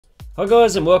Hi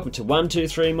guys, and welcome to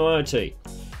 123myOT.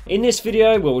 In this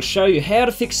video we will show you how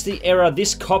to fix the error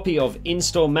this copy of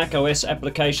Install macOS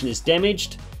application is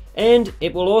damaged, and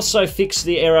it will also fix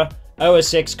the error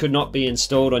OS X could not be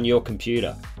installed on your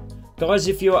computer. Guys,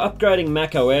 if you are upgrading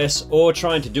macOS or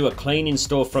trying to do a clean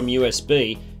install from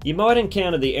USB, you might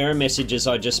encounter the error messages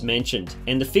I just mentioned,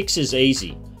 and the fix is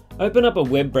easy. Open up a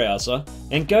web browser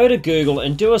and go to Google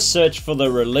and do a search for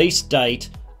the release date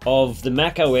of the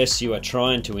macOS you are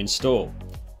trying to install.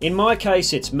 In my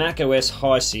case, it's macOS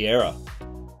High Sierra.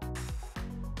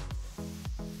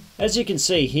 As you can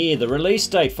see here, the release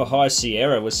date for High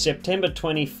Sierra was September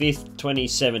 25th,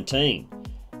 2017.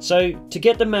 So to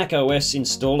get the macOS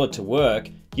installer to work,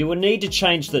 you will need to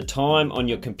change the time on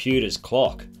your computer's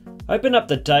clock. Open up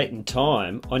the date and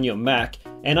time on your Mac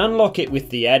and unlock it with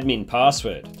the admin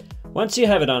password. Once you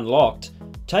have it unlocked,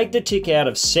 take the tick out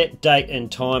of Set Date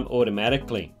and Time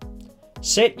Automatically.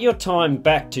 Set your time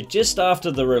back to just after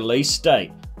the release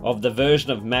date of the version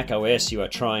of macOS you are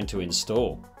trying to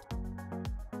install.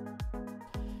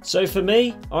 So for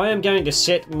me, I am going to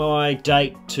set my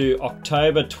date to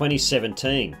October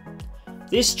 2017.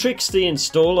 This tricks the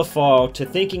installer file to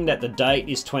thinking that the date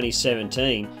is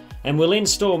 2017 and will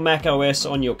install macOS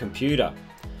on your computer.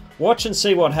 Watch and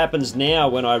see what happens now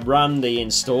when I run the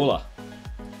installer.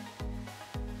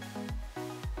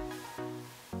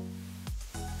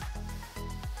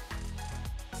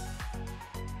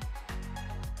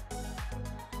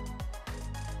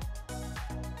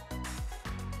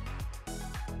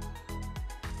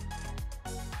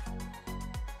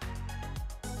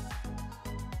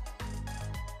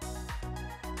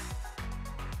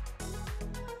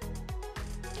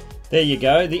 There you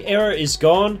go, the error is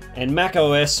gone and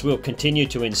macOS will continue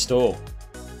to install.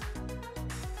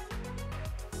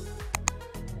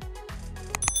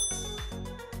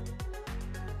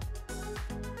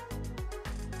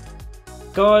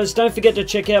 Guys, don't forget to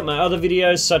check out my other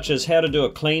videos such as how to do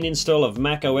a clean install of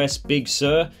macOS Big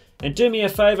Sur. And do me a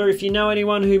favour, if you know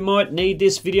anyone who might need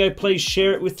this video, please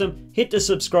share it with them, hit the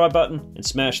subscribe button and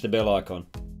smash the bell icon.